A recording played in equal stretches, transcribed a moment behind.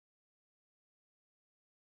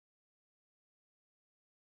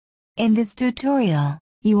In this tutorial,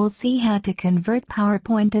 you will see how to convert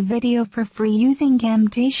PowerPoint to video for free using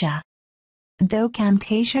Camtasia. Though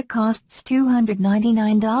Camtasia costs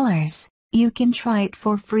 $299, you can try it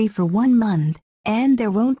for free for 1 month, and there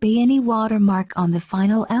won't be any watermark on the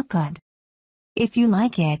final output. If you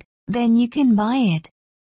like it, then you can buy it.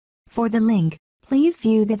 For the link, please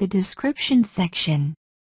view the description section.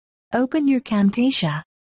 Open your Camtasia.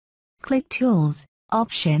 Click Tools,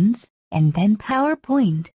 Options, and then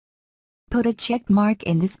PowerPoint. Put a check mark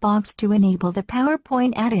in this box to enable the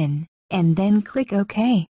PowerPoint add-in, and then click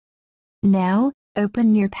OK. Now,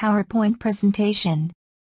 open your PowerPoint presentation.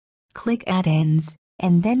 Click Add-ins,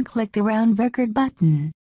 and then click the round record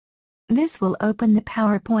button. This will open the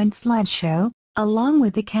PowerPoint slideshow, along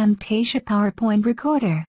with the Camtasia PowerPoint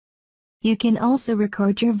recorder. You can also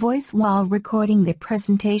record your voice while recording the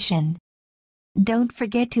presentation. Don't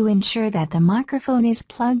forget to ensure that the microphone is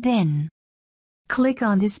plugged in. Click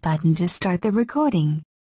on this button to start the recording.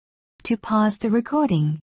 To pause the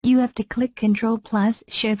recording, you have to click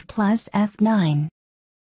Ctrl+Shift+F9.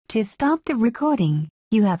 To stop the recording,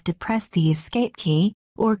 you have to press the Escape key,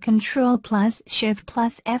 or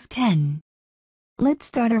Ctrl+Shift+F10. Let's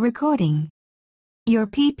start a recording. Your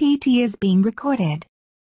PPT is being recorded.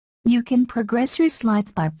 You can progress your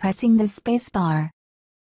slides by pressing the spacebar.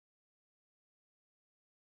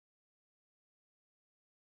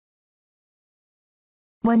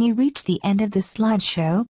 When you reach the end of the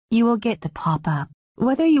slideshow, you will get the pop-up,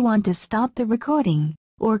 whether you want to stop the recording,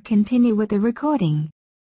 or continue with the recording.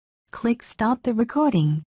 Click Stop the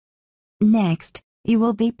recording. Next, you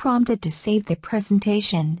will be prompted to save the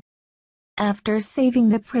presentation. After saving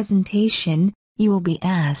the presentation, you will be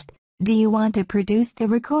asked, do you want to produce the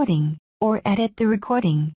recording, or edit the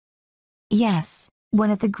recording? Yes,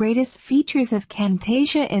 one of the greatest features of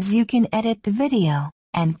Camtasia is you can edit the video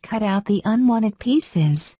and cut out the unwanted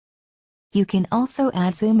pieces. You can also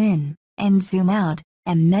add zoom in and zoom out,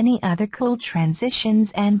 and many other cool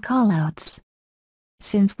transitions and callouts.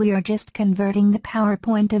 Since we are just converting the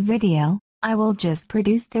PowerPoint to video, I will just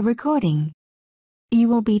produce the recording. You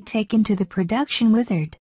will be taken to the production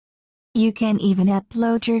wizard. You can even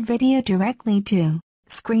upload your video directly to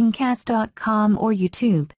screencast.com or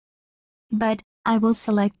YouTube. But I will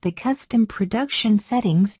select the custom production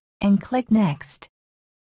settings and click Next.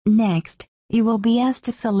 Next, you will be asked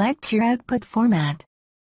to select your output format.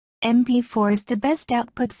 MP4 is the best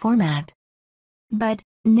output format. But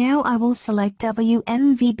now I will select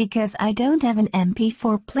WMV because I don't have an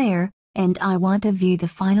MP4 player, and I want to view the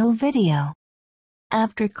final video.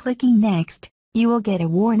 After clicking Next, you will get a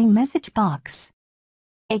warning message box.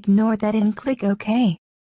 Ignore that and click OK.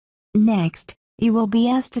 Next, you will be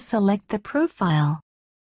asked to select the profile.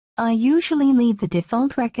 I usually leave the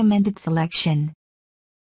default recommended selection.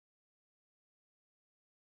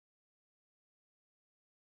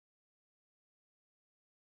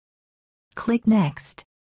 Click Next.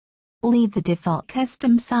 Leave the default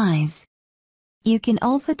custom size. You can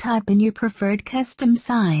also type in your preferred custom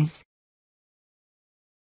size.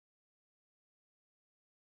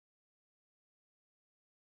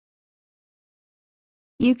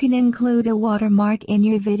 You can include a watermark in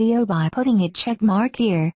your video by putting a check mark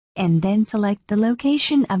here, and then select the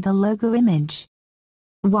location of the logo image.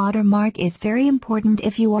 Watermark is very important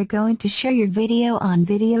if you are going to share your video on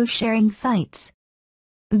video sharing sites.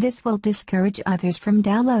 This will discourage others from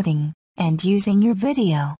downloading and using your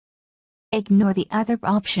video. Ignore the other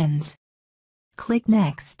options. Click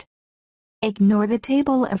Next. Ignore the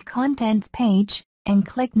Table of Contents page, and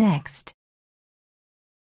click Next.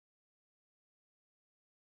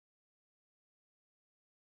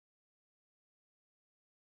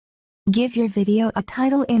 Give your video a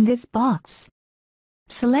title in this box.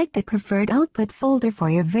 Select the preferred output folder for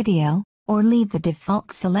your video, or leave the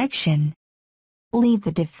default selection. Leave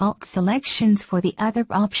the default selections for the other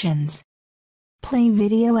options. Play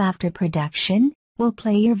video after production will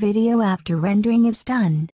play your video after rendering is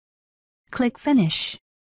done. Click Finish.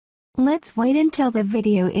 Let's wait until the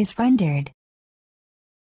video is rendered.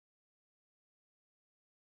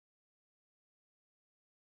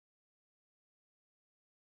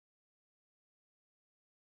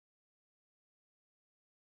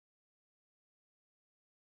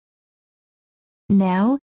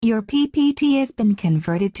 Now, your PPT has been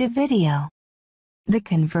converted to video. The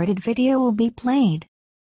converted video will be played.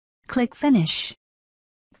 Click Finish.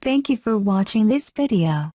 Thank you for watching this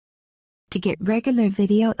video. To get regular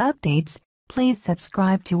video updates, please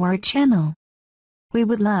subscribe to our channel. We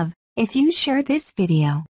would love if you share this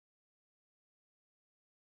video.